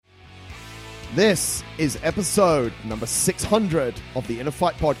This is episode number 600 of the Inner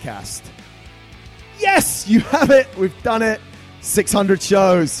Fight podcast. Yes, you have it. We've done it. 600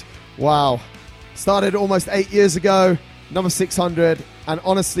 shows. Wow. Started almost 8 years ago, number 600. And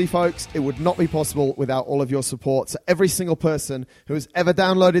honestly, folks, it would not be possible without all of your support. So every single person who has ever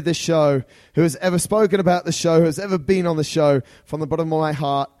downloaded this show, who has ever spoken about the show, who has ever been on the show, from the bottom of my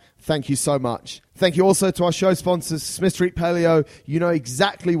heart, thank you so much. Thank you also to our show sponsors, Smith Street Paleo. You know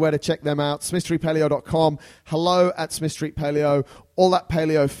exactly where to check them out, smithstreetpaleo.com. Hello at Smith Street Paleo. All that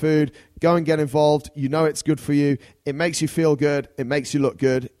paleo food. Go and get involved. You know it's good for you. It makes you feel good. It makes you look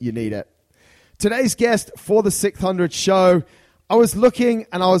good. You need it. Today's guest for the 600 show, I was looking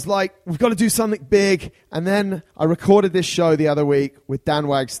and I was like, we've got to do something big. And then I recorded this show the other week with Dan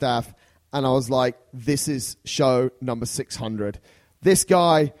Wagstaff. And I was like, this is show number 600. This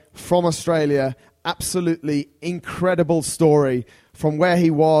guy from Australia, absolutely incredible story from where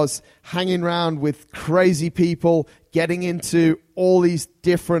he was, hanging around with crazy people, getting into all these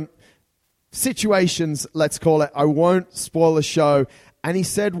different situations, let's call it. I won't spoil the show. And he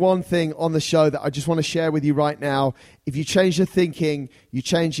said one thing on the show that I just want to share with you right now. If you change the thinking, you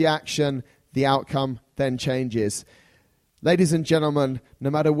change the action, the outcome then changes. Ladies and gentlemen,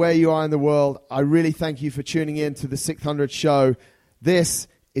 no matter where you are in the world, I really thank you for tuning in to the 600 show. This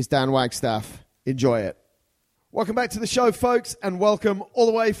is Dan Wagstaff. Enjoy it. Welcome back to the show, folks, and welcome all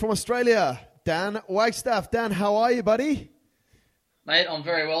the way from Australia, Dan Wagstaff. Dan, how are you, buddy? Mate, I'm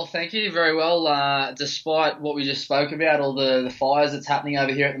very well, thank you. Very well, despite what we just spoke about, all the fires that's happening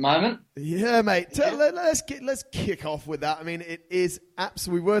over here at the moment. Yeah, mate. Let's kick off with that. I mean, it is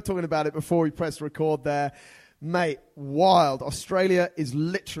absolutely. We were talking about it before we pressed record there. Mate, wild. Australia is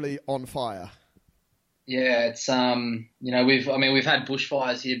literally on fire. Yeah, it's we've had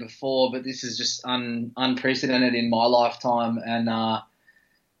bushfires here before, but this is just unprecedented in my lifetime, and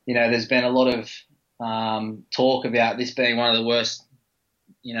there's been a lot of talk about this being one of the worst,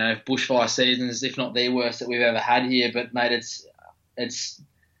 bushfire seasons, if not the worst that we've ever had here. But mate, it's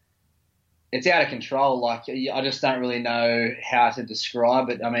out of control. Like, I just don't really know how to describe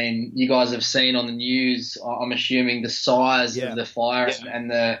it. I mean, you guys have seen on the news, I'm assuming, the size of the fire and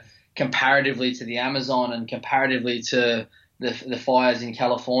the comparatively to the Amazon and comparatively to the fires in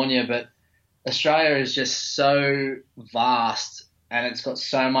California. But Australia is just so vast, and it's got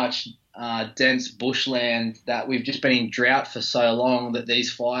so much dense bushland that we've just been in drought for so long that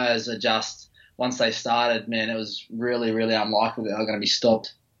these fires are just, once they started, man, it was really, really unlikely that they were going to be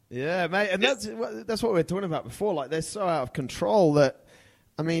stopped. Yeah, mate, and that's what we were talking about before. Like, they're so out of control that,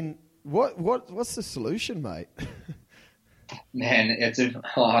 I mean, what's the solution, mate? Man, I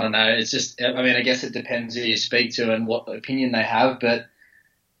don't know. It's just, I mean, I guess it depends who you speak to and what opinion they have. But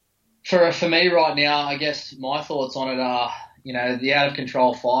for me right now, I guess my thoughts on it are, the out of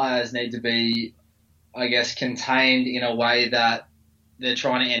control fires need to be, I guess, contained in a way that they're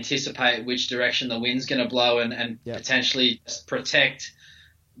trying to anticipate which direction the wind's going to blow and potentially protect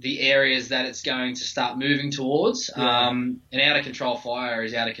the areas that it's going to start moving towards. An out of control fire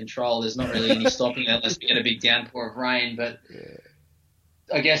is out of control. There's not really any stopping it unless we get a big downpour of rain. But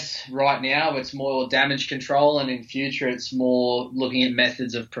I guess right now it's more damage control, and in future it's more looking at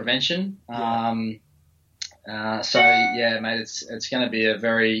methods of prevention. Mate, it's going to be a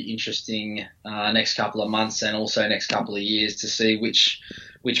very interesting next couple of months and also next couple of years to see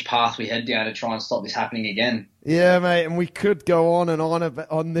which path we head down to try and stop this happening again. Yeah, mate, and we could go on and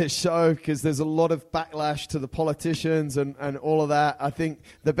on this show because there's a lot of backlash to the politicians and all of that. I think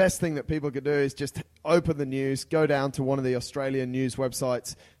the best thing that people could do is just open the news, go down to one of the Australian news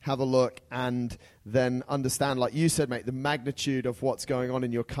websites, have a look, and then understand, like you said, mate, the magnitude of what's going on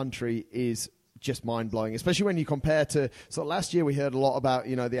in your country is just mind-blowing, especially when you compare to, so last year we heard a lot about,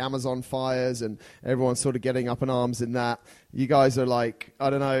 the Amazon fires and everyone's sort of getting up in arms in that. You guys are like, I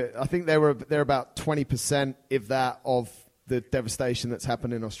don't know, I think they're about 20%, if that, of the devastation that's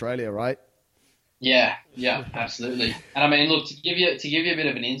happened in Australia, right? Yeah, absolutely. And I mean, look, to give you a bit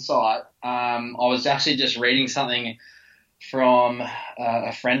of an insight, I was actually just reading something from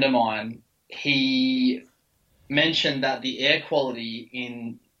a friend of mine. He mentioned that the air quality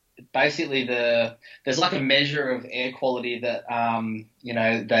in basically there's like a measure of air quality that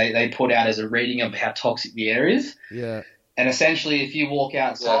they put out as a reading of how toxic the air is. Yeah. And essentially, if you walk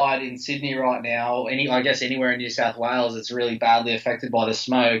outside in Sydney right now, I guess anywhere in New South Wales, it's really badly affected by the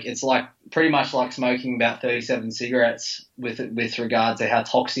smoke. It's like pretty much like smoking about 37 cigarettes with regard to how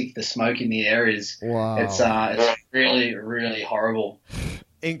toxic the smoke in the air is. Wow. It's really, really horrible.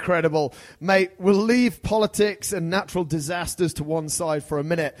 Incredible. Mate, we'll leave politics and natural disasters to one side for a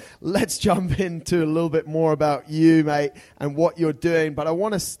minute. Let's jump into a little bit more about you, mate, and what you're doing. But I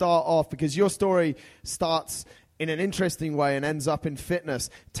want to start off because your story starts in an interesting way and ends up in fitness.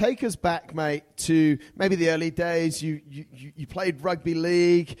 Take us back, mate, to maybe the early days. You played rugby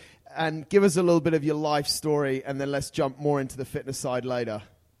league, and give us a little bit of your life story, and then let's jump more into the fitness side later.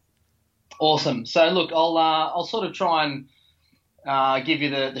 Awesome. So look, I'll sort of try and give you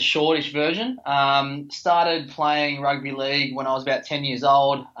the shortish version. Started playing rugby league when I was about 10 years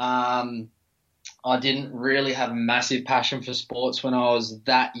old. I didn't really have a massive passion for sports when I was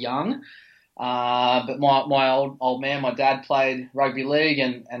that young. But my old man, my dad played rugby league,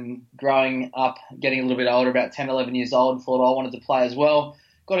 and growing up, getting a little bit older, about 10, 11 years old, thought I wanted to play as well.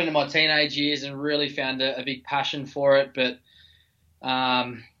 Got into my teenage years and really found a big passion for it, but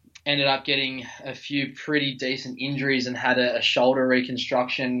ended up getting a few pretty decent injuries and had a shoulder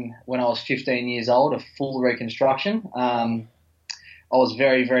reconstruction when I was 15 years old, a full reconstruction. I was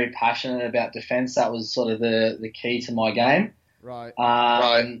very, very passionate about defence. That was sort of the key to my game. Right.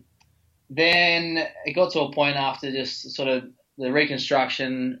 Then it got to a point after just sort of the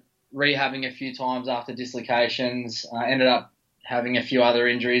reconstruction, rehabbing a few times after dislocations, ended up having a few other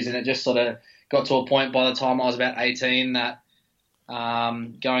injuries, and it just sort of got to a point by the time I was about 18 that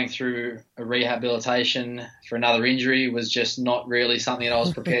going through a rehabilitation for another injury was just not really something that I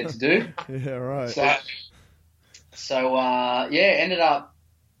was prepared to do. Yeah, right. So ended up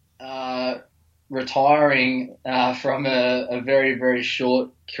retiring from a very, very short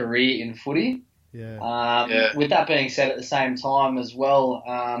career in footy. Yeah. With that being said, at the same time as well,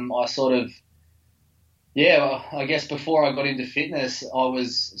 I sort of, I guess before I got into fitness, I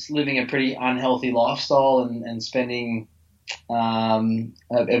was living a pretty unhealthy lifestyle and spending a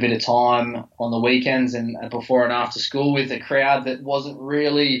bit of time on the weekends and before and after school with a crowd that wasn't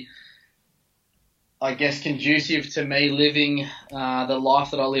really, I guess, conducive to me living the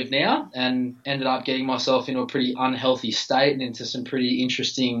life that I live now, and ended up getting myself into a pretty unhealthy state and into some pretty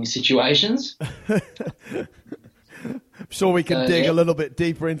interesting situations. I'm sure we can dig a little bit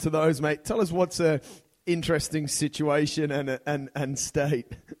deeper into those, mate. Tell us what's a interesting situation and state.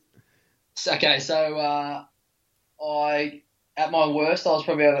 Okay, so at my worst, I was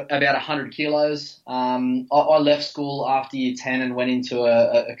probably about 100 kilos. I left school after year 10 and went into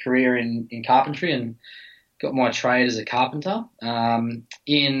a career in carpentry and got my trade as a carpenter.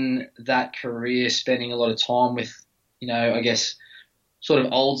 In that career, spending a lot of time with, I guess, sort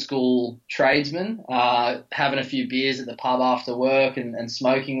of old school tradesmen, having a few beers at the pub after work, and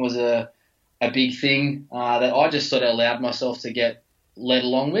smoking was a big thing that I just sort of allowed myself to get led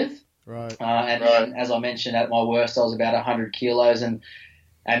along with. Right. Then, as I mentioned, at my worst, I was about 100 kilos and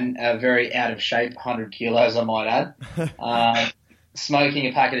a very out of shape 100 kilos, I might add. Smoking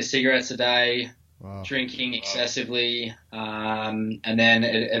a packet of cigarettes a day, wow. Drinking excessively, and then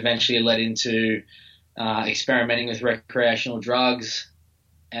it eventually led into experimenting with recreational drugs,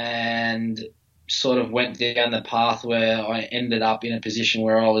 and sort of went down the path where I ended up in a position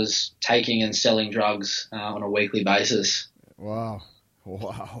where I was taking and selling drugs on a weekly basis. Wow.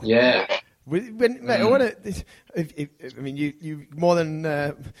 Yeah. Mate, I want to. You more than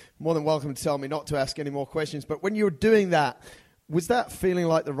welcome to tell me not to ask any more questions. But when you were doing that, was that feeling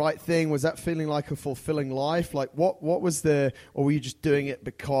like the right thing? Was that feeling like a fulfilling life? Like what was or were you just doing it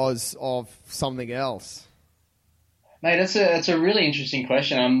because of something else? Mate, it's a really interesting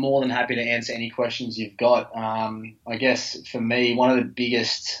question. I'm more than happy to answer any questions you've got. I guess for me, one of the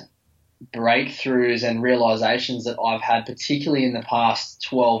biggest breakthroughs and realizations that I've had, particularly in the past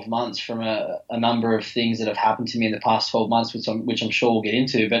 12 months from a number of things that have happened to me in the past 12 months, which I'm sure we'll get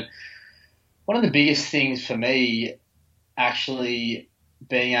into. But one of the biggest things for me actually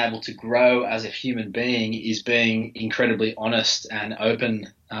being able to grow as a human being is being incredibly honest and open,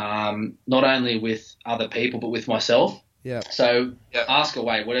 not only with other people, but with myself. Yeah. So ask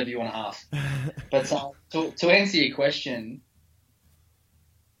away, whatever you want to ask. But to answer your question,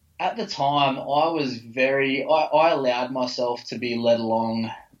 at the time, I allowed myself to be led along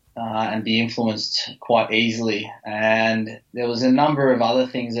and be influenced quite easily. And there was a number of other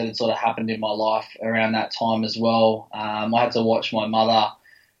things that had sort of happened in my life around that time as well. I had to watch my mother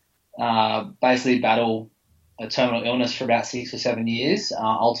basically battle a terminal illness for about 6 or 7 years,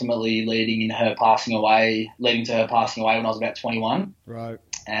 ultimately leading to her passing away when I was about 21. Right.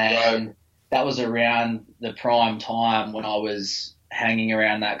 And that was around the prime time when I was hanging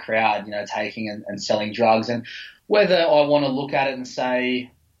around that crowd, taking and selling drugs. And whether I want to look at it and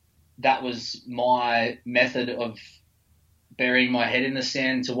say that was my method of burying my head in the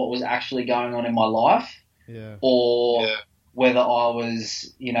sand to what was actually going on in my life, or whether I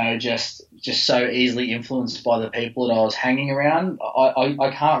was, just so easily influenced by the people that I was hanging around.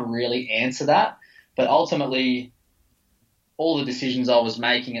 I can't really answer that, but ultimately, all the decisions I was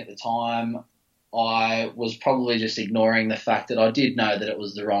making at the time, I was probably just ignoring the fact that I did know that it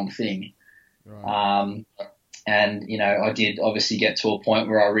was the wrong thing. Right. And, I did obviously get to a point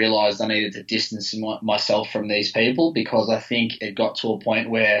where I realized I needed to distance myself from these people, because I think it got to a point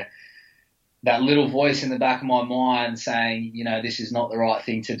where that little voice in the back of my mind saying, this is not the right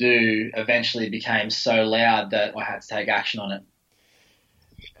thing to do, eventually became so loud that I had to take action on it.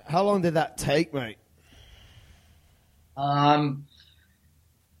 How long did that take, mate? I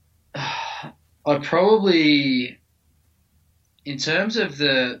probably, in terms of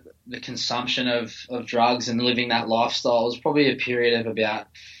the consumption of drugs and living that lifestyle, it was probably a period of about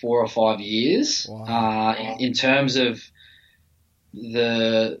 4 or 5 years. Wow. In terms of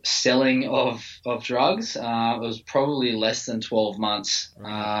the selling of drugs, it was probably less than 12 months.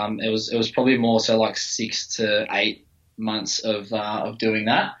 Right. It was probably more so like 6 to 8 months of doing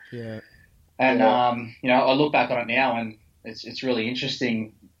that. Yeah. And I look back on it now, and it's really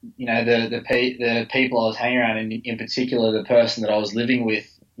interesting. The people I was hanging around, and in particular the person that I was living with,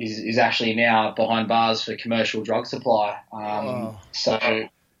 is actually now behind bars for commercial drug supply. So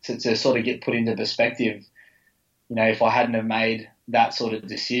to sort of get put into perspective, if I hadn't have made that sort of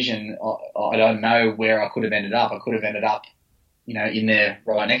decision, I don't know where I could have ended up. I could have ended up, in there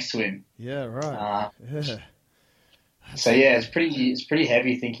right next to him. Yeah, right. Yeah. So yeah, it's pretty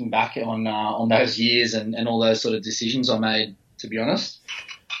heavy thinking back on those years and all those sort of decisions I made, to be honest.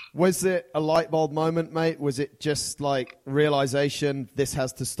 Was it a light bulb moment, mate? Was it just like realization this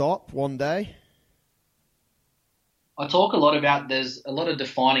has to stop one day? I talk a lot about there's a lot of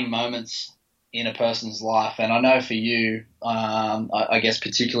defining moments in a person's life, and I know for you, I guess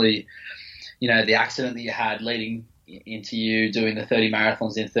particularly, the accident that you had leading into you doing the 30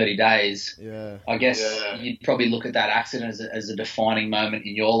 marathons in 30 days. Yeah. I guess you'd probably look at that accident as a defining moment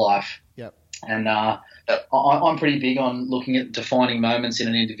in your life. Yep. And I'm pretty big on looking at defining moments in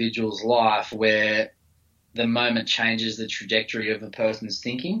an individual's life where the moment changes the trajectory of a person's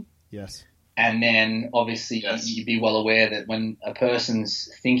thinking. Yes. And then obviously you'd be well aware that when a person's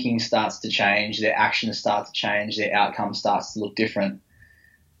thinking starts to change, their actions start to change, their outcome starts to look different.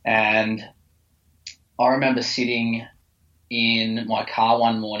 And I remember sitting in my car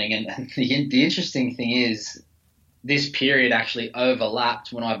one morning, and the interesting thing is this period actually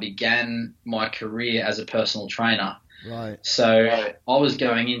overlapped when I began my career as a personal trainer. Right. So I was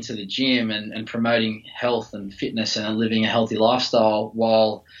going into the gym and promoting health and fitness and living a healthy lifestyle,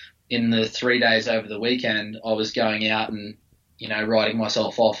 while in the 3 days over the weekend I was going out and, writing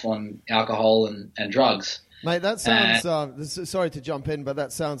myself off on alcohol and drugs. Mate, that sounds, sorry to jump in, but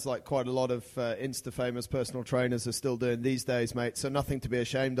that sounds like quite a lot of Insta-famous personal trainers are still doing these days, mate, so nothing to be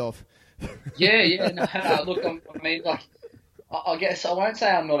ashamed of. Yeah. No, look, I guess I won't say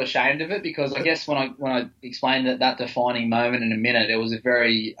I'm not ashamed of it, because I guess when I explained that defining moment in a minute, it was a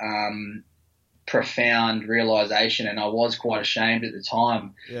very profound realization, and I was quite ashamed at the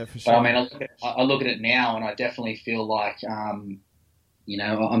time. Yeah, for sure. But I mean, I look at it now, and I definitely feel like, I'm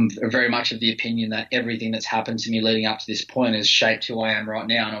very much of the opinion that everything that's happened to me leading up to this point has shaped who I am right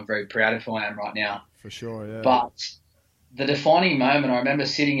now, and I'm very proud of who I am right now. For sure, yeah. But the defining moment, I remember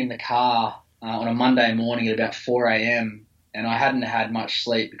sitting in the car on a Monday morning at about 4 a.m. and I hadn't had much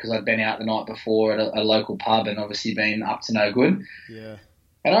sleep because I'd been out the night before at a local pub and obviously been up to no good. Yeah.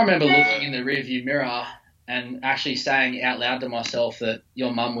 And I remember looking in the rearview mirror and actually saying out loud to myself that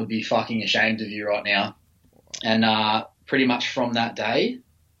your mum would be fucking ashamed of you right now. And pretty much from that day,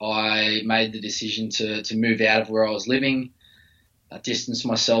 I made the decision to move out of where I was living, distance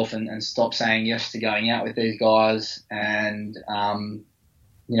myself and stop saying yes to going out with these guys. And,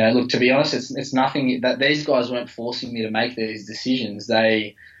 look, to be honest, it's nothing that these guys weren't forcing me to make these decisions.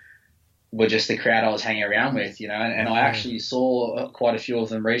 They were just the crowd I was hanging around with, and I actually saw quite a few of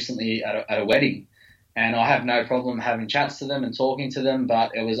them recently at a wedding. And I have no problem having chats to them and talking to them,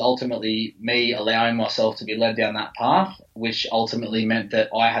 but it was ultimately me allowing myself to be led down that path, which ultimately meant that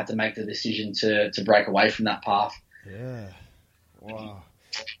I had to make the decision to break away from that path. Yeah. Wow.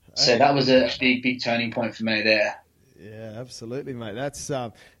 So that was a big turning point for me there. Yeah, absolutely, mate.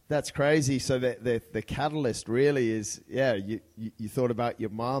 That's crazy. So the catalyst really is, you thought about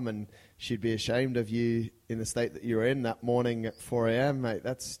your mum and she'd be ashamed of you in the state that you were in that morning at 4 a.m., mate.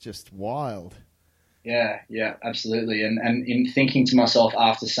 That's just wild. Yeah, absolutely. And in thinking to myself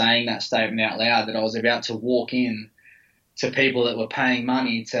after saying that statement out loud that I was about to walk in to people that were paying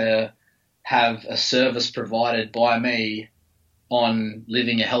money to have a service provided by me on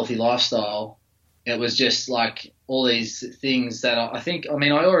living a healthy lifestyle, it was just like all these things that I think, I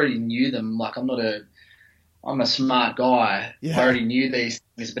mean, I already knew them. Like I'm a smart guy. Yeah. I already knew these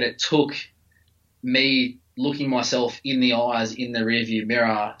things, but it took me looking myself in the eyes in the rearview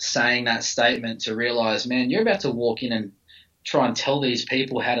mirror, saying that statement to realize, man, you're about to walk in and try and tell these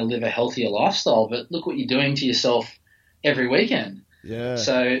people how to live a healthier lifestyle, but look what you're doing to yourself every weekend. Yeah.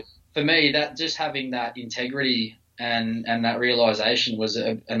 So for me, that just having that integrity and that realization was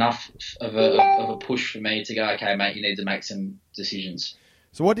enough of a push for me to go, okay, mate, you need to make some decisions.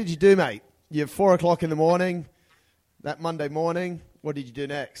 So what did you do, mate? You're 4 o'clock in the morning, that Monday morning. What did you do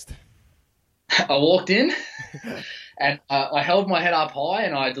next? I walked in and I held my head up high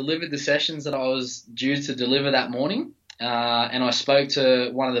and I delivered the sessions that I was due to deliver that morning. And I spoke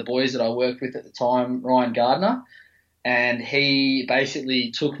to one of the boys that I worked with at the time, Ryan Gardner, and he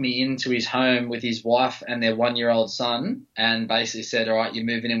basically took me into his home with his wife and their 1-year-old son and basically said, all right, you're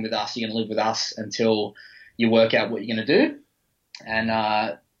moving in with us. You're going to live with us until you work out what you're going to do. And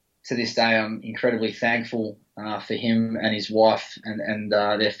to this day, I'm incredibly thankful for him and his wife and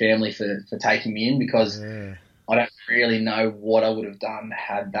their family for taking me in, because I don't really know what I would have done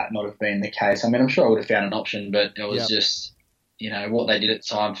had that not have been the case. I mean, I'm sure I would have found an option, but it was just, what they did at the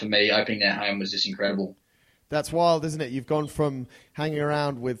time for me, opening their home, was just incredible. That's wild, isn't it? You've gone from hanging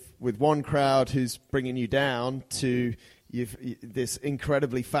around with one crowd who's bringing you down to this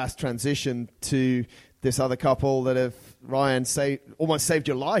incredibly fast transition to this other couple that have, Ryan, almost saved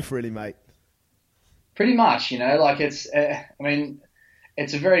your life, really, mate. Pretty much, like it's a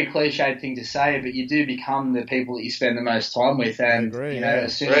very cliched thing to say, but you do become the people that you spend the most time with. And,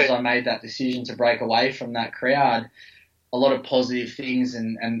 as soon as I made that decision to break away from that crowd, a lot of positive things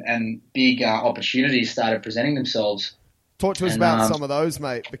and big opportunities started presenting themselves. Talk to us about some of those,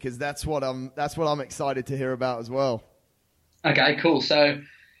 mate, because that's what I'm excited to hear about as well. Okay, cool. So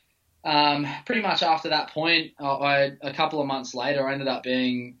pretty much after that point, a couple of months later, I ended up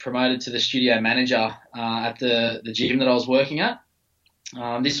being promoted to the studio manager at the gym that I was working at.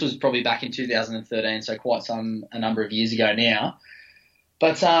 This was probably back in 2013, so a number of years ago now.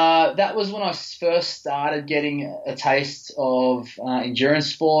 But that was when I first started getting a taste of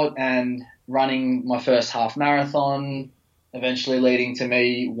endurance sport and running my first half marathon, eventually leading to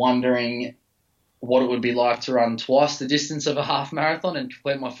me wondering what it would be like to run twice the distance of a half marathon and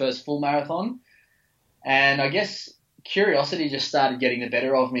complete my first full marathon. And I guess curiosity just started getting the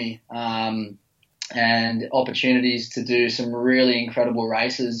better of me, and opportunities to do some really incredible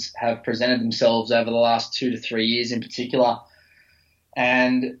races have presented themselves over the last 2 to 3 years in particular.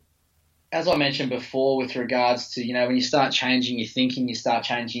 And as I mentioned before, with regards to, when you start changing your thinking, you start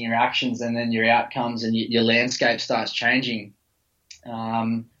changing your actions, and then your outcomes and your landscape starts changing.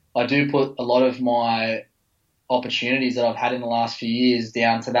 I do put a lot of my opportunities that I've had in the last few years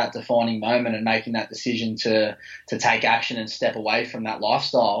down to that defining moment and making that decision to take action and step away from that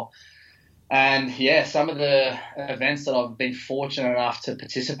lifestyle. And some of the events that I've been fortunate enough to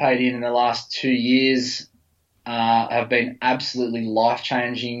participate in the last 2 years have been absolutely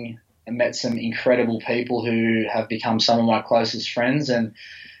life-changing, and met some incredible people who have become some of my closest friends, and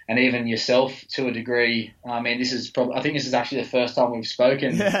even yourself to a degree. I mean, I think this is actually the first time we've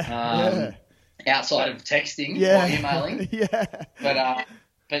spoken outside of texting or emailing.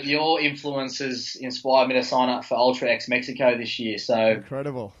 But your influence has inspired me to sign up for Ultra X Mexico this year. So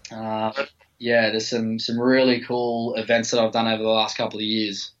incredible. There's some really cool events that I've done over the last couple of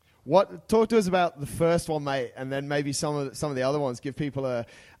years. Talk to us about the first one, mate, and then maybe some of the other ones. Give people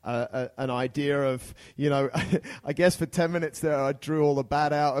an idea of, I guess for 10 minutes there, I drew all the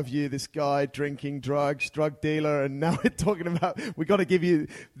bad out of you. This guy drinking drugs, drug dealer, and now we're talking about we got to give you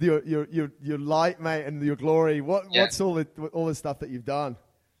your light, mate, and your glory. What's all the stuff that you've done?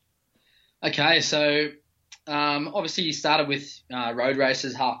 Okay, so obviously you started with road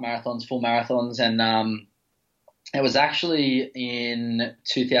races, half marathons, full marathons, and it was actually in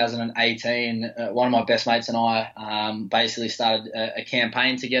 2018, one of my best mates and I basically started a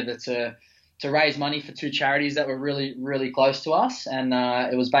campaign together to raise money for 2 charities that were really, really close to us. And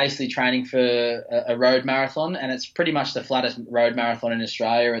it was basically training for a road marathon, and it's pretty much the flattest road marathon in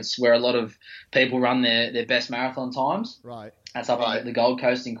Australia. It's where a lot of people run their best marathon times. Right. That's up on the Gold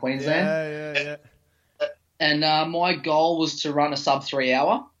Coast in Queensland. Yeah. And my goal was to run a sub 3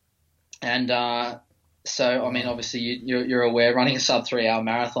 hour. And so, I mean, obviously you're aware running a sub 3 hour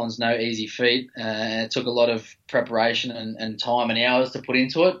marathon is no easy feat. It took a lot of preparation and time and hours to put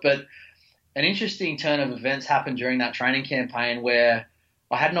into it. But an interesting turn of events happened during that training campaign where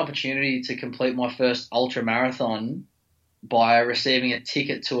I had an opportunity to complete my first ultra marathon by receiving a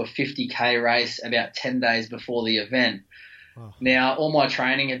ticket to a 50K race about 10 days before the event. Now, all my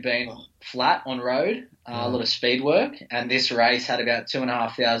training had been flat on road, a lot of speed work, and this race had about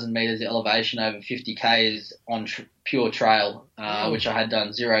 2,500 meters elevation over 50 Ks on pure trail, which I had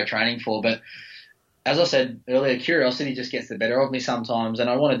done zero training for. But as I said earlier, curiosity just gets the better of me sometimes, and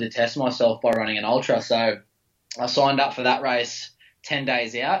I wanted to test myself by running an ultra. So I signed up for that race 10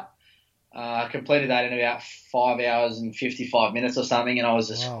 days out. Completed that in about 5 hours and 55 minutes or something, and I was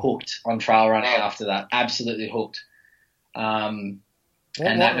just hooked on trail running after that. Absolutely hooked.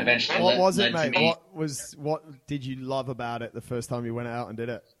 That eventually what was it, led mate? to me. What did you love about it the first time you went out and did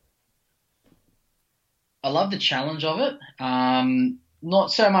it? I love the challenge of it.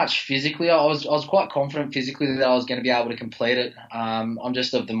 Not so much physically. I was quite confident physically that I was going to be able to complete it. I'm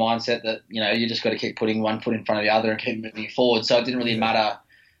just of the mindset that, you just got to keep putting one foot in front of the other and keep moving forward. So it didn't really matter.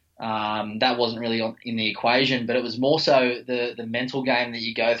 That wasn't really in the equation, but it was more so the mental game that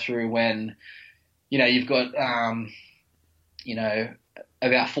you go through when, you've got,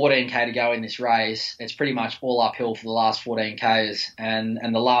 about 14K to go in this race. It's pretty much all uphill for the last 14Ks, and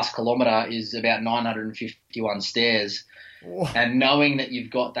the last kilometre is about 951 stairs. Whoa. And knowing that you've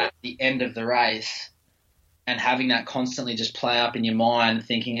got that at the end of the race and having that constantly just play up in your mind,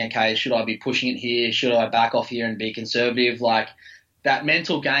 thinking, okay, should I be pushing it here? Should I back off here and be conservative? Like that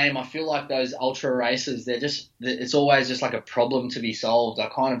mental game, I feel like those ultra races, it's always just like a problem to be solved. I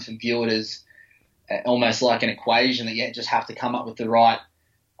kind of view it as almost like an equation that you just have to come up with the right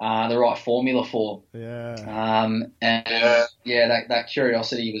formula for. That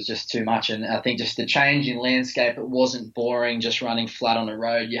curiosity was just too much. And I think just the change in landscape, it wasn't boring just running flat on the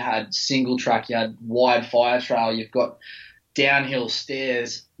road. You had single track, you had wide fire trail, you've got downhill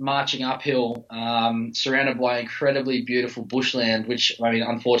stairs, marching uphill, surrounded by incredibly beautiful bushland, which,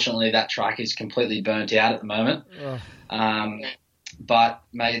 unfortunately that track is completely burnt out at the moment. But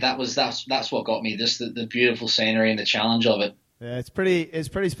mate, that's what got me, just the beautiful scenery and the challenge of it. Yeah, it's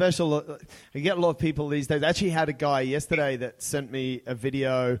pretty special. I get a lot of people these days. I actually had a guy yesterday that sent me a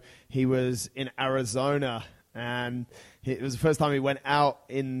video. He was in Arizona, and it was the first time he went out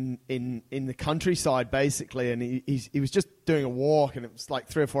in the countryside, basically. And he was just doing a walk, and it was like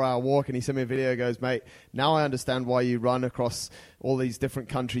 3 or 4 hour walk. And he sent me a video. Goes, mate, now I understand why you run across all these different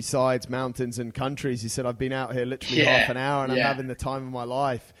countrysides, mountains, and countries. He said, I've been out here literally half an hour, and I'm having the time of my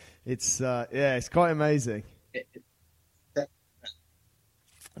life. It's it's quite amazing.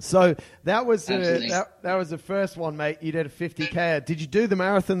 So that was that was the first one, mate. You did a 50K. Did you do the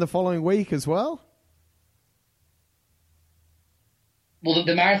marathon the following week as well? Well,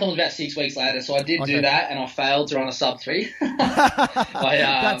 the marathon was about 6 weeks later, so I did do that, and I failed to run a sub 3.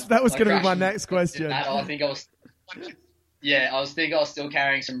 That was going to be my next question. I think I was still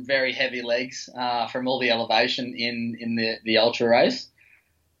carrying some very heavy legs from all the elevation in the ultra race.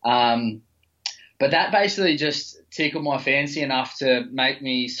 But that basically just tickled my fancy enough to make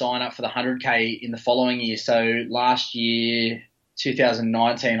me sign up for the 100K in the following year. So last year,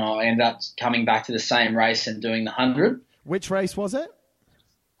 2019, I ended up coming back to the same race and doing the 100. Which race was it?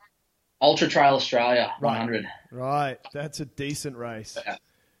 Ultra Trail Australia 100. Right, that's a decent race.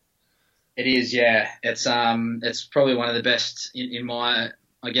 It is, yeah. It's probably one of the best in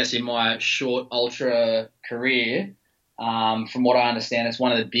my short ultra career. From what I understand, it's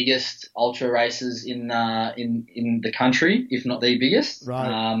one of the biggest ultra races in the country, if not the biggest. Right.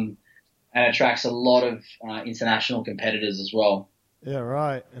 And attracts a lot of international competitors as well. Yeah,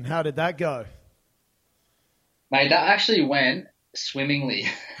 right. And how did that go? Mate, that actually went swimmingly.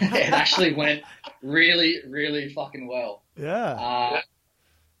 It actually went really, really fucking well. Yeah.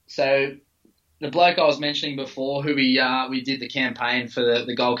 So the bloke I was mentioning before, who we did the campaign for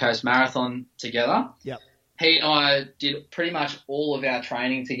the Gold Coast Marathon together. Yep. He and I did pretty much all of our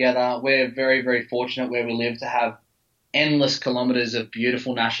training together. We're very, very fortunate where we live to have endless kilometres of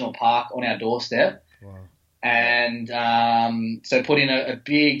beautiful national park on our doorstep. Wow. And so put in a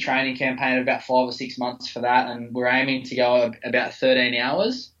big training campaign of about 5 or 6 months for that, and we're aiming to go about 13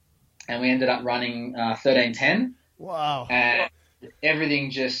 hours, and we ended up running 13:10. Wow. And everything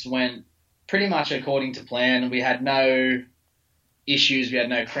just went pretty much according to plan. We had no issues, we had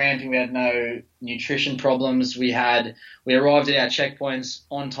no cramping, we had no nutrition problems. We arrived at our checkpoints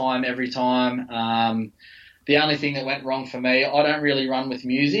on time every time. The only thing that went wrong for me, I don't really run with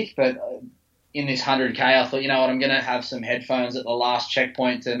music, but in this 100K, I thought, you know what, I'm going to have some headphones at the last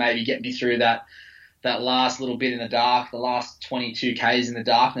checkpoint to maybe get me through that last little bit in the dark, the last 22 Ks in the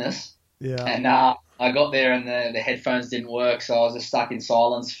darkness. Yeah. And I got there and the headphones didn't work, so I was just stuck in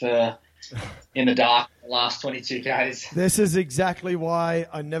silence in the dark the last 22 Ks. This is exactly why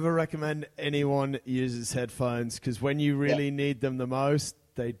I never recommend anyone uses headphones, because when you really need them the most,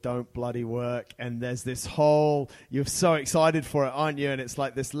 they don't bloody work. And there's this whole, you're so excited for it, aren't you? And it's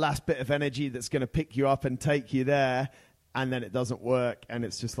like this last bit of energy that's going to pick you up and take you there. And then it doesn't work. And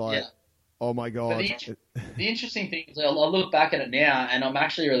it's just like, oh my God. The interesting thing is I look back at it now and I'm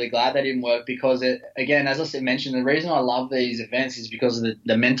actually really glad they didn't work because it, again, as I mentioned, the reason I love these events is because of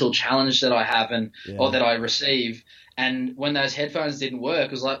the mental challenge that I have or that I receive. And when those headphones didn't work,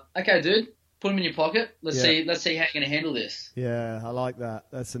 it was like, okay, dude, put them in your pocket. Let's see how you're going to handle this. Yeah, I like that.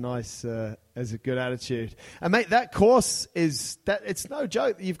 That's a nice, that's a good attitude. And mate, that course it's no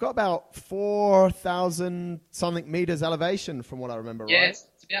joke. You've got about 4,000 something meters elevation from what I remember, right? Yeah, it's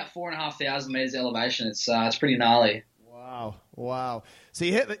about 4,500 meters elevation. It's pretty gnarly. Wow. So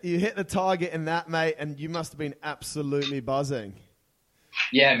you hit the target in that, mate, and you must have been absolutely buzzing.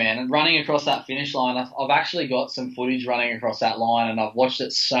 Yeah, man. And running across that finish line, I've actually got some footage running across that line, and I've watched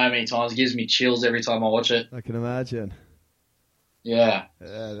it so many times. It gives me chills every time I watch it. I can imagine. Yeah.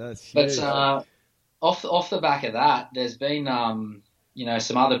 Yeah, that's huge. But off the back of that, there's been some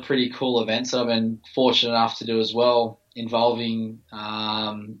other pretty cool events that I've been fortunate enough to do as well, involving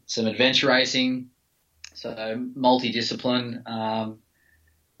some adventure racing, so multidiscipline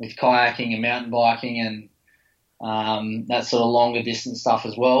with kayaking and mountain biking and that sort of longer distance stuff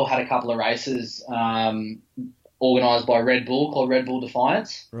as well. Had a couple of races organised by Red Bull called Red Bull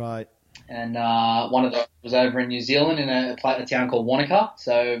Defiance. Right. And one of those was over in New Zealand in a town called Wanaka.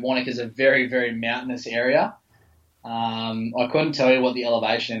 So Wanaka is a very, very mountainous area. I couldn't tell you what the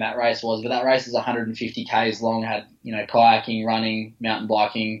elevation in that race was, but that race is 150 k's long. Had kayaking, running, mountain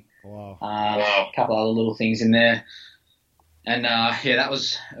biking, a couple other little things in there. And that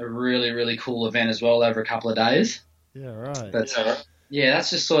was a really, really cool event as well over a couple of days. Yeah, right. But that's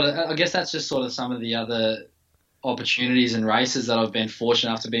just sort of, I guess that's just sort of some of the other opportunities and races that I've been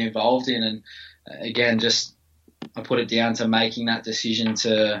fortunate enough to be involved in. And again, just I put it down to making that decision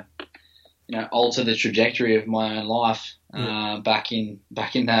to, alter the trajectory of my own life back in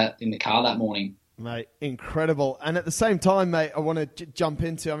the car that morning. Mate, incredible. And at the same time, mate, I want to jump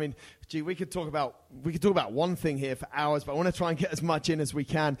into, we could talk about one thing here for hours, but I want to try and get as much in as we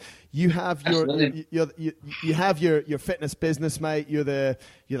can. You have you have your fitness business, mate. You're the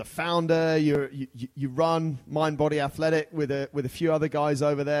founder. You run Mind Body Athletic with a few other guys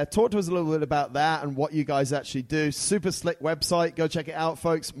over there. Talk to us a little bit about that and what you guys actually do. Super slick website. Go check it out,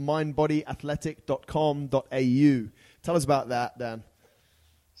 folks. mindbodyathletic.com.au. Tell us about that, Dan.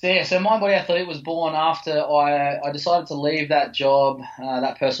 So Mind Body Athletic was born after I decided to leave that job,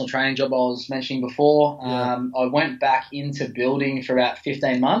 that personal training job I was mentioning before. I went back into building for about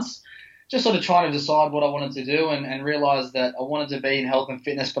 15 months, just sort of trying to decide what I wanted to do and realised that I wanted to be in health and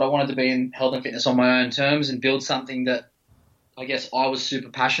fitness, but I wanted to be in health and fitness on my own terms and build something that I guess I was super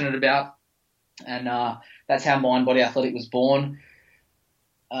passionate about. And that's how Mind Body Athletic was born.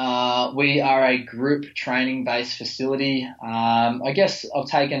 We are a group training based facility. I guess I've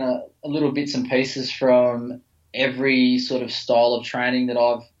taken a little bits and pieces from every sort of style of training that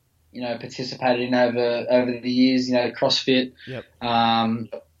I've, participated in over the years, CrossFit,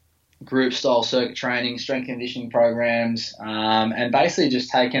 group style circuit training, strength conditioning programs, and basically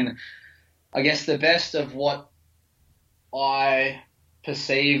just taken, I guess, the best of what I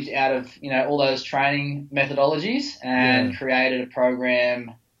perceived out of, all those training methodologies and created a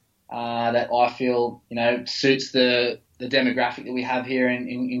program that I feel, suits the demographic that we have here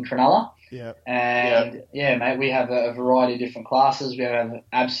in Cronulla. Mate, we have a variety of different classes. We have an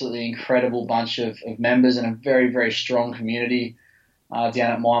absolutely incredible bunch of members and a very, very strong community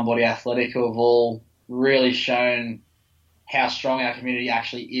down at Mind Body Athletic who have all really shown how strong our community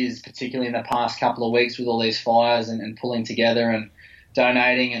actually is, particularly in the past couple of weeks with all these fires and pulling together and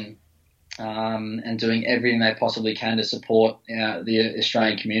donating and doing everything they possibly can to support the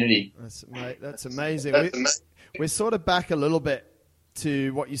Australian community. That's amazing. We're sort of back a little bit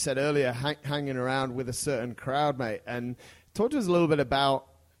to what you said earlier, hanging around with a certain crowd, mate. And talk to us a little bit about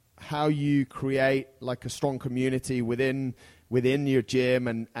how you create like a strong community within your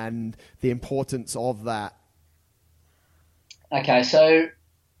gym and the importance of that. Okay, so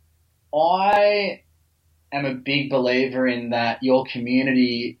I am a big believer in that your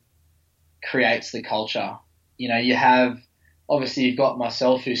community creates the culture. You have, obviously you've got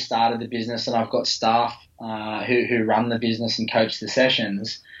myself who started the business and I've got staff who run the business and coach the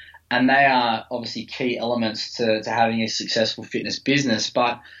sessions, and they are obviously key elements to having a successful fitness business.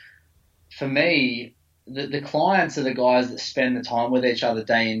 But for me, the clients are the guys that spend the time with each other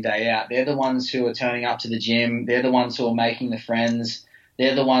day in, day out. They're the ones who are turning up to the gym. They're the ones who are making the friends.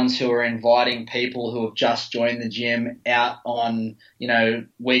 They're the ones who are inviting people who have just joined the gym out on,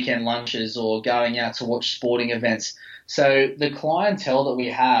 weekend lunches or going out to watch sporting events. So the clientele that we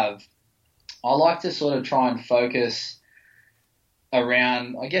have, I like to sort of try and focus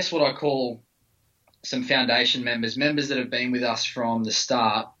around, I guess, what I call some foundation members that have been with us from the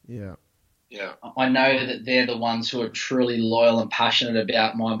start. Yeah. Yeah. I know that they're the ones who are truly loyal and passionate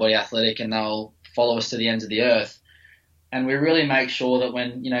about Mind Body Athletic, and they'll follow us to the ends of the earth. And we really make sure that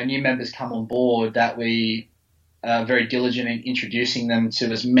when, new members come on board, that we are very diligent in introducing them to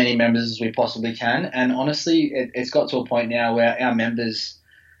as many members as we possibly can. And honestly, it's got to a point now where our members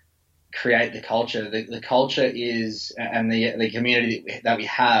create the culture. The culture is, and the community that we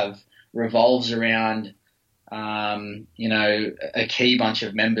have revolves around, a key bunch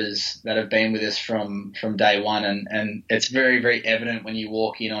of members that have been with us from day one. And it's very, very evident when you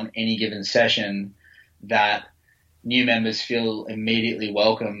walk in on any given session that new members feel immediately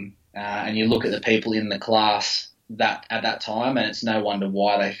welcome. And you look at the people in the class that at that time, and it's no wonder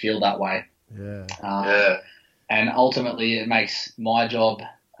why they feel that way. Yeah. And ultimately it makes my job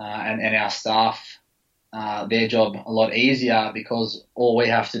and our staff, their job a lot easier, because all we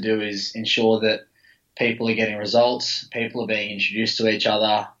have to do is ensure that people are getting results, people are being introduced to each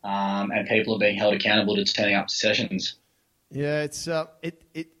other, and people are being held accountable to turning up to sessions. Yeah, it's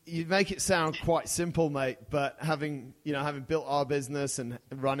you make it sound quite simple, mate. But having built our business and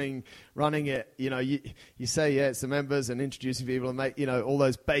running it, you say it's the members and introducing people and make all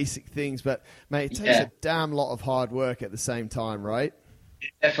those basic things. But mate, it takes a damn lot of hard work at the same time, right?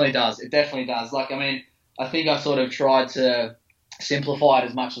 It definitely does. It definitely does. I think I sort of tried to simplify it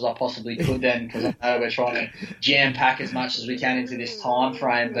as much as I possibly could then, because I know we're trying to jam pack as much as we can into this time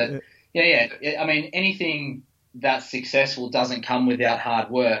frame. But anything that's successful doesn't come without hard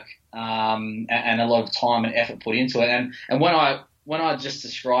work, and a lot of time and effort put into it. And when I just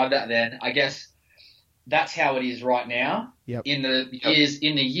described that, then I guess that's how it is right now. Yep. In the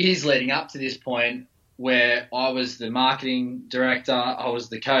years leading up to this point, where I was the marketing director, I was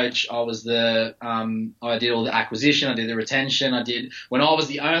the coach, I did all the acquisition, I did the retention, when I was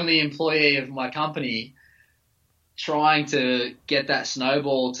the only employee of my company, trying to get that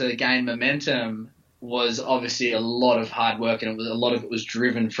snowball to gain momentum was obviously a lot of hard work, and a lot of it was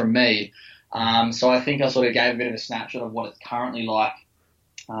driven from me. So I think I sort of gave a bit of a snapshot of what it's currently like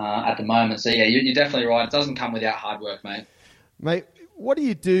at the moment. So yeah, you're definitely right. It doesn't come without hard work, mate. Mate, what do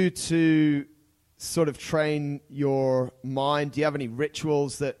you do to sort of train your mind? Do you have any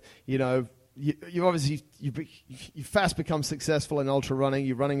rituals that, you obviously, you fast become successful in ultra running,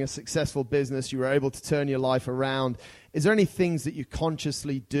 you're running a successful business, you were able to turn your life around. Is there any things that you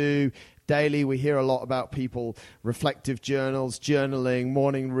consciously do daily? We hear a lot about people, reflective journals, journaling,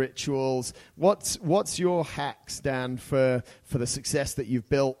 morning rituals. What's your hacks, Dan, for the success that you've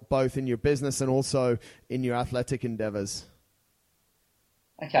built both in your business and also in your athletic endeavors?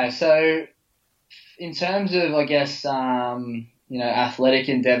 Okay, so in terms of, I guess, athletic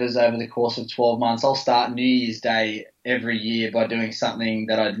endeavors over the course of 12 months, I'll start New Year's Day every year by doing something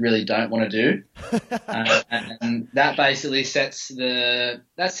that I really don't want to do. And that basically sets me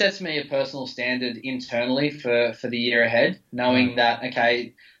a personal standard internally for the year ahead, knowing that,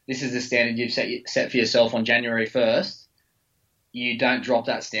 okay, this is the standard you've set for yourself on January 1st. You don't drop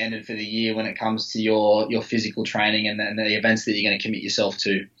that standard for the year when it comes to your physical training and the events that you're going to commit yourself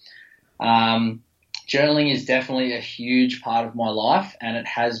to. Journaling is definitely a huge part of my life, and it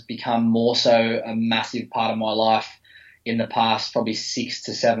has become more so a massive part of my life in the past probably 6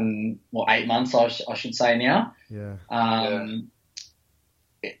 to 7 or 8 months, I should say now. Yeah.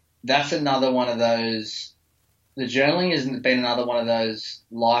 That's another one of those. The journaling has been another one of those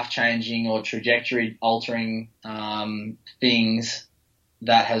life-changing or trajectory-altering things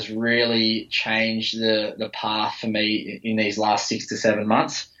that has really changed the path for me in these last 6 to 7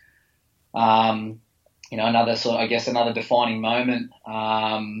 months. Another defining moment,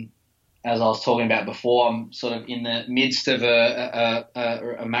 as I was talking about before, I'm sort of in the midst of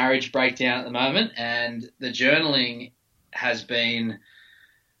a marriage breakdown at the moment, and the journaling has been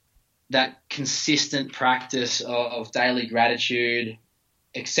that consistent practice of daily gratitude,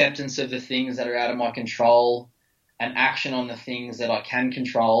 acceptance of the things that are out of my control, and action on the things that I can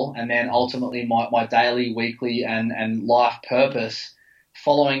control, and then ultimately my daily, weekly, and life purpose.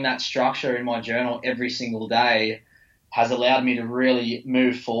 Following that structure in my journal every single day has allowed me to really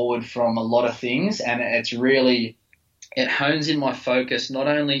move forward from a lot of things, and it hones in my focus, not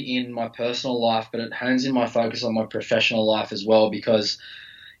only in my personal life, but it hones in my focus on my professional life as well, because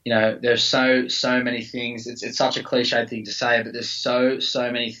there's so many things. It's such a cliched thing to say, but there's so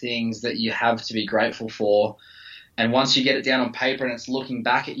many things that you have to be grateful for. And once you get it down on paper and it's looking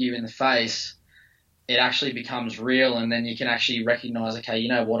back at you in the face, it actually becomes real, and then you can actually recognize, okay, you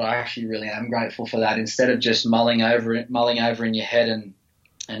know what, I actually really am grateful for that, instead of just mulling over in your head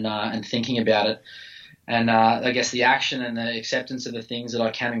and thinking about it. And I guess the action and the acceptance of the things that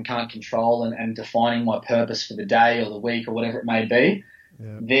I can and can't control, and defining my purpose for the day or the week or whatever it may be,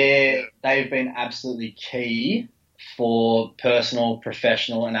 they've been absolutely key for personal,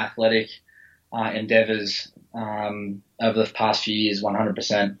 professional, and athletic endeavors over the past few years,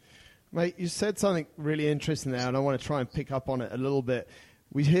 100%. Mate, you said something really interesting there, and I want to try and pick up on it a little bit.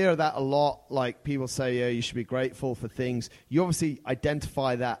 We hear that a lot, like people say, yeah, you should be grateful for things. You obviously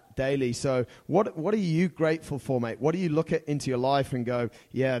identify that daily. So what are you grateful for, mate? What do you look at into your life and go,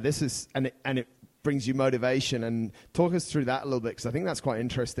 yeah, this is, and it brings you motivation? And talk us through that a little bit, because I think that's quite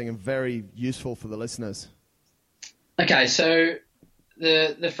interesting and very useful for the listeners. Okay, so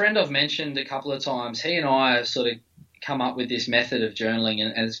the friend I've mentioned a couple of times, he and I have sort of come up with this method of journaling,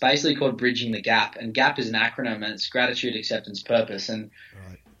 and it's basically called bridging the gap. And GAP is an acronym, and it's gratitude, acceptance, purpose. And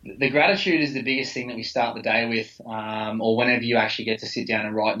the gratitude is the biggest thing that we start the day with, or whenever you actually get to sit down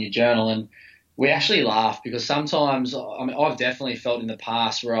and write in your journal. And we actually laugh, because sometimes, I mean, I've definitely felt in the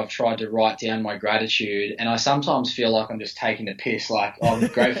past where I've tried to write down my gratitude, and I sometimes feel like I'm just taking the piss. Like, I'm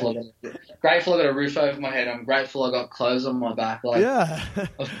grateful I got a roof over my head. I'm grateful I got clothes on my back. Like, yeah.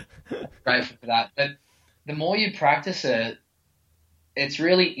 I'm grateful for that. But the more you practice it, it's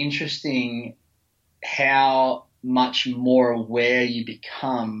really interesting how much more aware you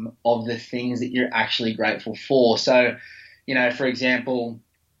become of the things that you're actually grateful for. So, you know, for example,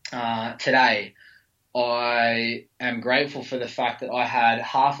 today I am grateful for the fact that I had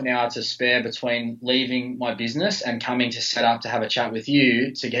half an hour to spare between leaving my business and coming to set up to have a chat with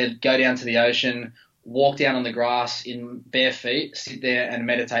you, to go down to the ocean, walk down on the grass in bare feet, sit there and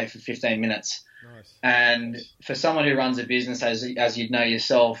meditate for 15 minutes. Nice. And for someone who runs a business, as you'd know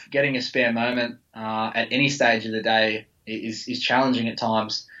yourself, getting a spare moment at any stage of the day is challenging at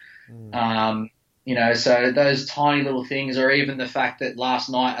times. You know, so those tiny little things, or even the fact that last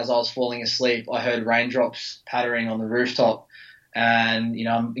night as I was falling asleep, I heard raindrops pattering on the rooftop. And, you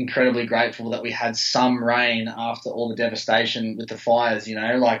know, I'm incredibly grateful that we had some rain after all the devastation with the fires, you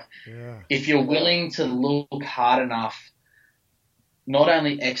know. Like, if you're willing to look hard enough, not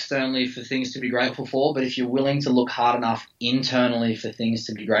only externally for things to be grateful for, but if you're willing to look hard enough internally for things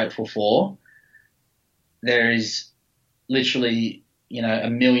to be grateful for, there is literally, you know, a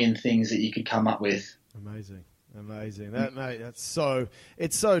million things that you could come up with. Amazing. That, mate, it's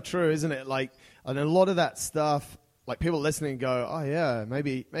so true, isn't it? Like, and a lot of that stuff, like, people listening go, oh yeah,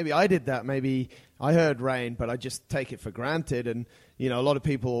 maybe I did that. Maybe I heard rain, but I just take it for granted. And, you know, a lot of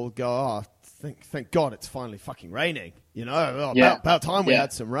people go, oh, thank God it's finally fucking raining. You know, about time we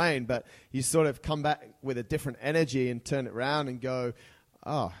had some rain. But you sort of come back with a different energy and turn it around and go,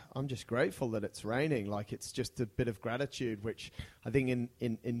 oh, I'm just grateful that it's raining. Like, it's just a bit of gratitude, which I think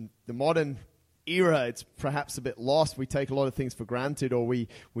in the modern era, it's perhaps a bit lost. We take a lot of things for granted, or we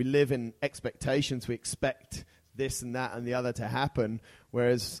live in expectations. We expect this and that and the other to happen.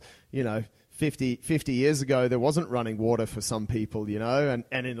 Whereas, you know, 50 years ago, there wasn't running water for some people, you know,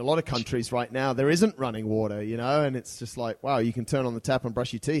 and in a lot of countries right now, there isn't running water, you know, and it's just like, wow, you can turn on the tap and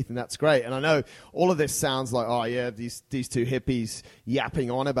brush your teeth, and that's great. And I know all of this sounds like, oh yeah, these two hippies yapping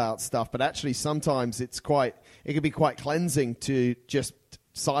on about stuff, but actually sometimes it can be quite cleansing to just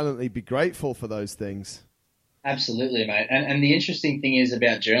silently be grateful for those things. Absolutely, mate. And the interesting thing is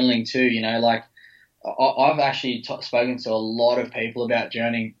about journaling too, you know, like, I've actually spoken to a lot of people about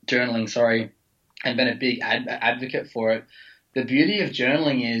journaling, and been a big advocate for it. The beauty of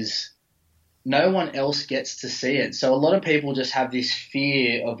journaling is no one else gets to see it. So a lot of people just have this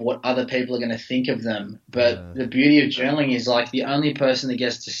fear of what other people are going to think of them. But the beauty of journaling is, like, the only person that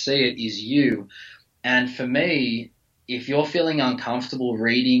gets to see it is you. And for me, if you're feeling uncomfortable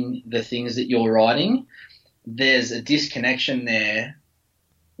reading the things that you're writing, there's a disconnection there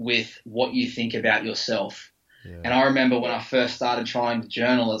with what you think about yourself. And I remember when I first started trying to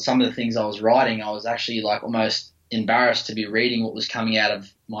journal, some of the things I was writing, I was actually like almost embarrassed to be reading what was coming out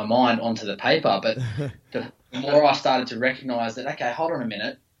of my mind onto the paper. But the more I started to recognize that, okay, hold on a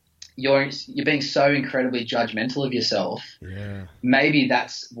minute, you're being so incredibly judgmental of yourself. Maybe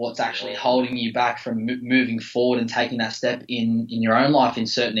that's what's actually holding you back from moving forward and taking that step in your own life in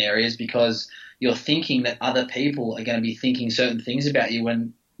certain areas, because you're thinking that other people are going to be thinking certain things about you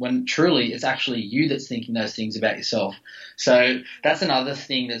when truly it's actually you that's thinking those things about yourself. So that's another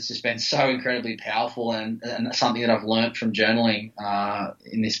thing that's just been so incredibly powerful, and something that I've learned from journaling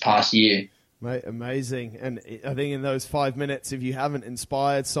in this past year. Mate, amazing. And I think in those 5 minutes, if you haven't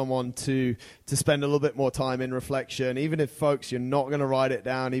inspired someone to spend a little bit more time in reflection, even if, folks, you're not going to write it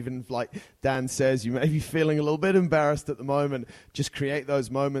down, even if, like Dan says, you may be feeling a little bit embarrassed at the moment, just create those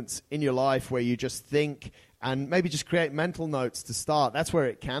moments in your life where you just think, and maybe just create mental notes to start. That's where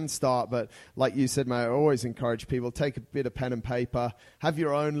it can start. But like you said, mate, I always encourage people, take a bit of pen and paper, have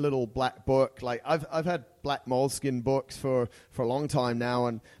your own little black book. Like I've had black moleskin books for a long time now,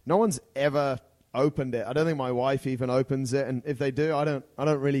 and no one's ever opened it. I don't think my wife even opens it. And if they do, I don't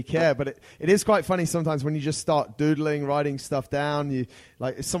really care. But it is quite funny sometimes when you just start doodling, writing stuff down, you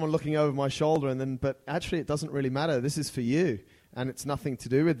like, is someone looking over my shoulder? But actually it doesn't really matter. This is for you. And it's nothing to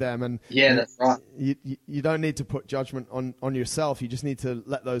do with them. And yeah, that's right. You don't need to put judgment on yourself. You just need to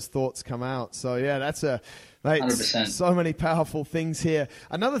let those thoughts come out. So yeah, that's mate, 100%. So many powerful things here.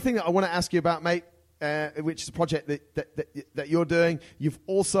 Another thing that I want to ask you about, mate, which is a project that you're doing. You've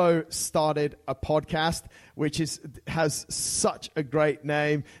also started a podcast, which has such a great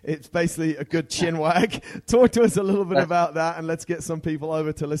name. It's basically a good chin wag. Talk to us a little bit about that, and let's get some people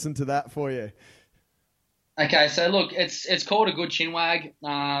over to listen to that for you. Okay, so look, it's called A Good Chinwag.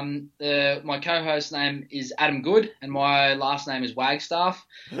 My co-host's name is Adam Good, and my last name is Wagstaff.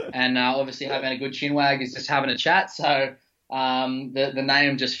 And obviously having a good chinwag is just having a chat. So the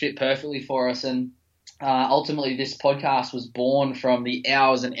name just fit perfectly for us. And ultimately, this podcast was born from the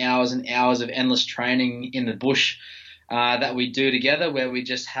hours and hours and hours of endless training in the bush that we do together, where we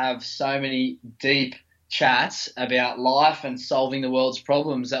just have so many deep chats about life and solving the world's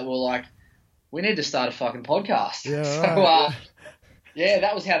problems that we're like, we need to start a fucking podcast. Yeah, so, right. yeah,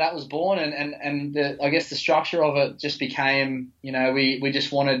 that was how that was born. And I guess the structure of it just became, we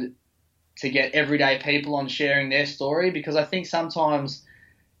just wanted to get everyday people on sharing their story, because I think sometimes,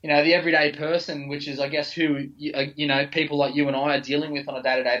 the everyday person, which is, I guess, who, people like you and I are dealing with on a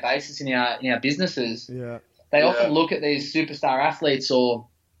day-to-day basis in our businesses, they often look at these superstar athletes or,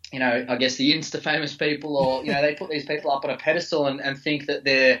 I guess the Insta-famous people, or, they put these people up on a pedestal and think that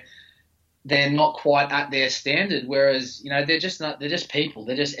they're not quite at their standard, whereas they're just people,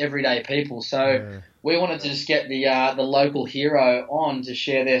 they're just everyday people. So we wanted to just get the local hero on to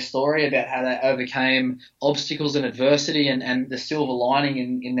share their story about how they overcame obstacles and adversity and the silver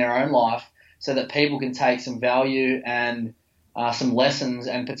lining in their own life, so that people can take some value and some lessons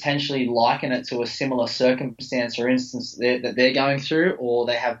and potentially liken it to a similar circumstance or instance that they're going through or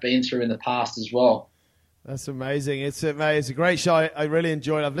they have been through in the past as well. That's amazing. It's a great show. I really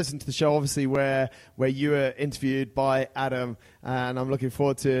enjoyed it. I've listened to the show, obviously, where you were interviewed by Adam, and I'm looking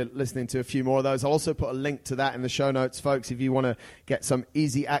forward to listening to a few more of those. I'll also put a link to that in the show notes, folks, if you want to get some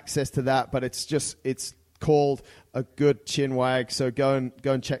easy access to that. But it's called A Good Chinwag, so go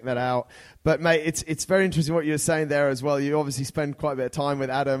and check that out. But mate, it's very interesting what you were saying there as well. You obviously spend quite a bit of time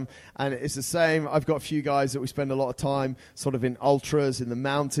with Adam, and it's the same. I've got a few guys that we spend a lot of time sort of in ultras in the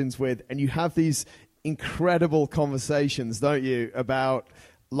mountains with, and you have these incredible conversations, don't you, about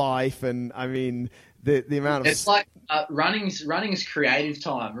life? And I mean, the amount of... It's like running's creative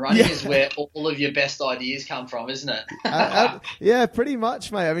time. Running is where all of your best ideas come from, isn't it? Yeah, pretty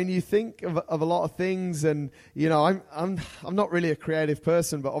much, mate. I mean, you think of a lot of things, and I'm not really a creative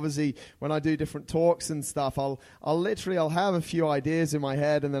person, but obviously when I do different talks and stuff, I'll have a few ideas in my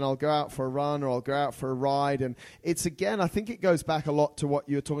head, and then I'll go out for a run or I'll go out for a ride, and it's, again, I think it goes back a lot to what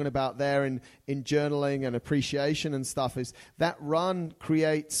you were talking about there in journaling and appreciation and stuff. Is that run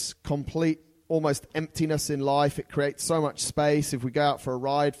creates complete almost emptiness in life. It creates so much space. If we go out for a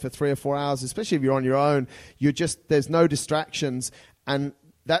ride for 3 or 4 hours, especially if you're on your own, there's no distractions. And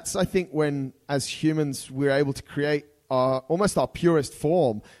that's, I think, when as humans we're able to create almost our purest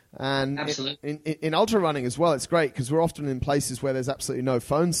form. And in ultra running as well, it's great because we're often in places where there's absolutely no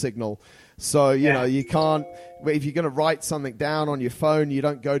phone signal. So, you can't, if you're going to write something down on your phone, you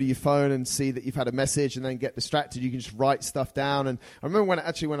don't go to your phone and see that you've had a message and then get distracted. You can just write stuff down. And I remember when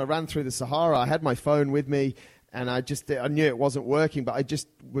I ran through the Sahara, I had my phone with me, and I knew it wasn't working, but I just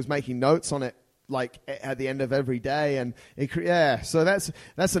was making notes on it, like at the end of every day. And so that's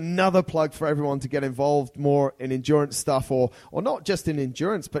another plug for everyone to get involved more in endurance stuff, or not just in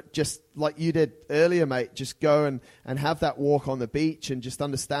endurance, but just like you did earlier, mate, just go and have that walk on the beach and just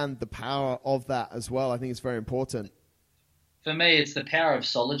understand the power of that as well. I think it's very important. For me, it's the power of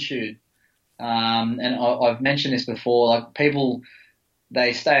solitude. And I've mentioned this before, like people,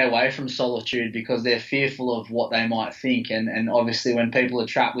 they stay away from solitude because they're fearful of what they might think. And obviously when people are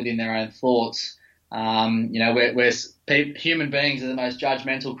trapped within their own thoughts, human beings are the most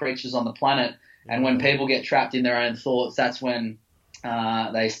judgmental creatures on the planet. And when people get trapped in their own thoughts, that's when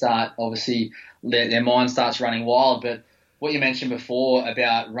they start, obviously, their mind starts running wild. But what you mentioned before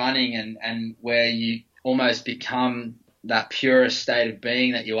about running and where you almost become that purest state of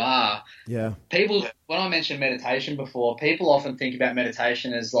being that you are. Yeah. People, when I mentioned meditation before, people often think about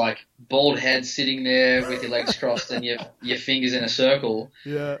meditation as like bald head sitting there with your legs crossed and your fingers in a circle.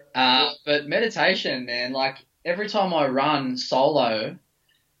 Yeah. But meditation, man, like every time I run solo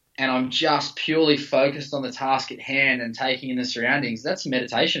and I'm just purely focused on the task at hand and taking in the surroundings, that's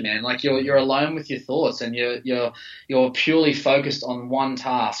meditation, man. Like you're alone with your thoughts and you're purely focused on one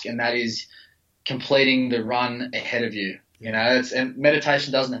task, and that is completing the run ahead of you. You know, and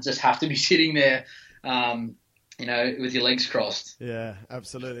meditation doesn't just have to be sitting there, you know, with your legs crossed. Yeah,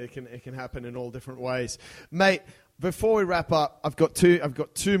 absolutely. It can happen in all different ways, mate. Before we wrap up, I've got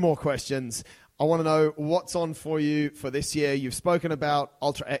two more questions. I want to know what's on for you for this year. You've spoken about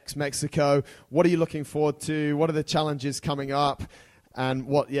Ultra X Mexico. What are you looking forward to? What are the challenges coming up? And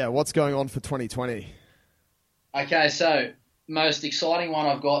what's going on for 2020? Okay, so most exciting one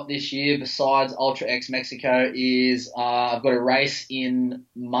I've got this year besides Ultra X Mexico is I've got a race in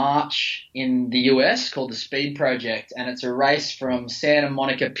March in the US called the Speed Project, and it's a race from Santa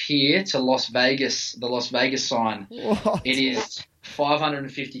Monica Pier to Las Vegas, the Las Vegas sign. What? It is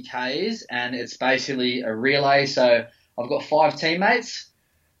 550 Ks, and it's basically a relay. So I've got 5 teammates.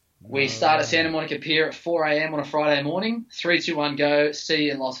 We start at Santa Monica Pier at 4 a.m. on a Friday morning. 3, 2, 1, go. See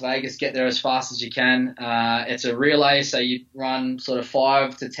you in Las Vegas. Get there as fast as you can. It's a relay, so you run sort of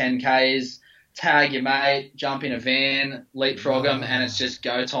 5 to 10 Ks, tag your mate, jump in a van, leapfrog them, and it's just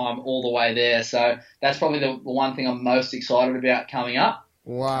go time all the way there. So that's probably the one thing I'm most excited about coming up.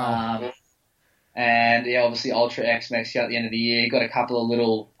 Wow. And yeah, obviously Ultra X Mexico at the end of the year. Got a couple of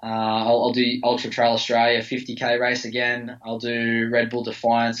little, I'll do Ultra Trail Australia 50K race again. I'll do Red Bull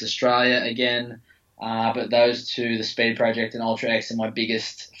Defiance Australia again. But those two, the Speed Project and Ultra X, are my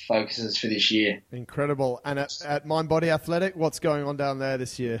biggest focuses for this year. Incredible. And at Mind Body Athletic, what's going on down there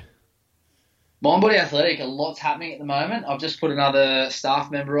this year? Mind Body Athletic, a lot's happening at the moment. I've just put another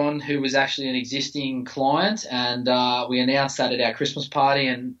staff member on who was actually an existing client, and we announced that at our Christmas party,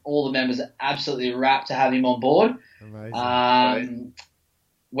 and all the members are absolutely rapt to have him on board. Amazing.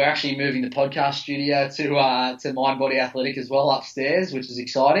 We're actually moving the podcast studio to Mind Body Athletic as well upstairs, which is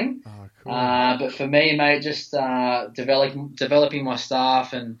exciting. Oh, cool. But for me, mate, just developing my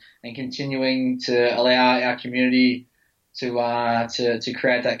staff and continuing to allow our community to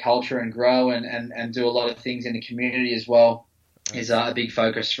create that culture and grow and do a lot of things in the community as well is a big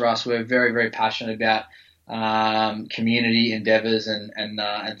focus for us. We're very, very passionate about community endeavours and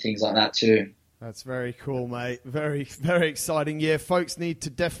things like that too. That's very cool, mate. Very, very exciting year. Folks need to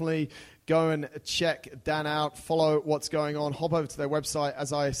definitely go and check Dan out, follow what's going on, hop over to their website,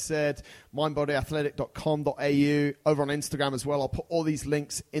 as I said, mindbodyathletic.com.au, over on Instagram as well. I'll put all these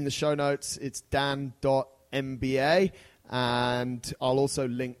links in the show notes. It's dan.mba. And I'll also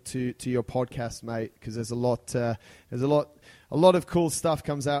link to your podcast, mate, because there's a lot of cool stuff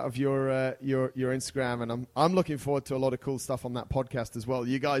comes out of your Instagram, and I'm looking forward to a lot of cool stuff on that podcast as well.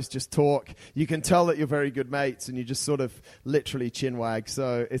 You guys just talk. You can tell that you're very good mates, and you just sort of literally chin wag.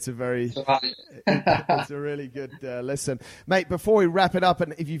 So it's a really good listen, mate. Before we wrap it up,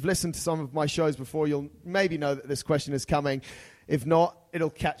 and if you've listened to some of my shows before, you'll maybe know that this question is coming. If not, it'll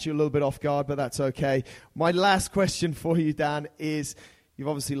catch you a little bit off guard, but that's okay. My last question for you, Dan, is you've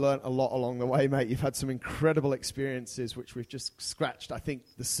obviously learned a lot along the way, mate. You've had some incredible experiences, which we've just scratched, I think,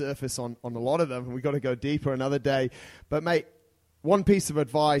 the surface on a lot of them, and we've got to go deeper another day. But, mate, one piece of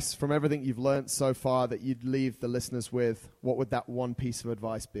advice from everything you've learned so far that you'd leave the listeners with, what would that one piece of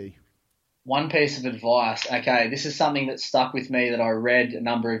advice be? One piece of advice. Okay, this is something that stuck with me that I read a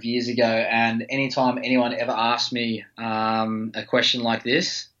number of years ago, and anytime anyone ever asks me a question like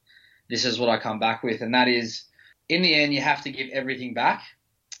this is what I come back with, and that is, in the end, you have to give everything back.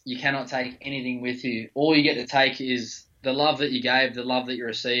 You cannot take anything with you. All you get to take is the love that you gave, the love that you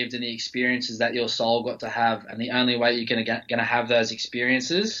received, and the experiences that your soul got to have, and the only way you're going to have those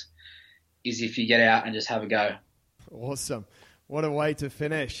experiences is if you get out and just have a go. Awesome. What a way to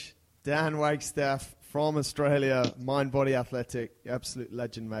finish. Dan Wagstaff from Australia, Mind Body Athletic, absolute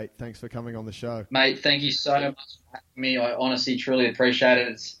legend, mate. Thanks for coming on the show. Mate, thank you so much for having me. I honestly, truly appreciate it.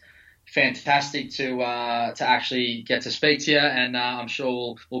 It's fantastic to actually get to speak to you, and I'm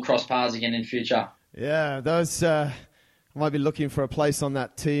sure we'll cross paths again in future. Yeah, those I might be looking for a place on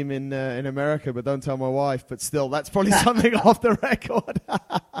that team in America, but don't tell my wife. But still, that's probably something off the record.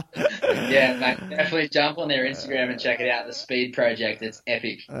 Yeah, mate, definitely jump on their Instagram and check it out, the Speed Project. It's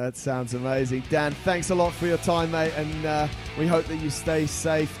epic. That sounds amazing. Dan, thanks a lot for your time, mate, and we hope that you stay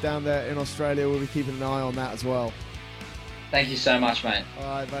safe down there in Australia. We'll be keeping an eye on that as well. Thank you so much, mate. All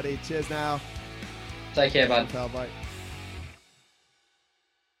right, buddy. Cheers now. Take care, bud. Bye.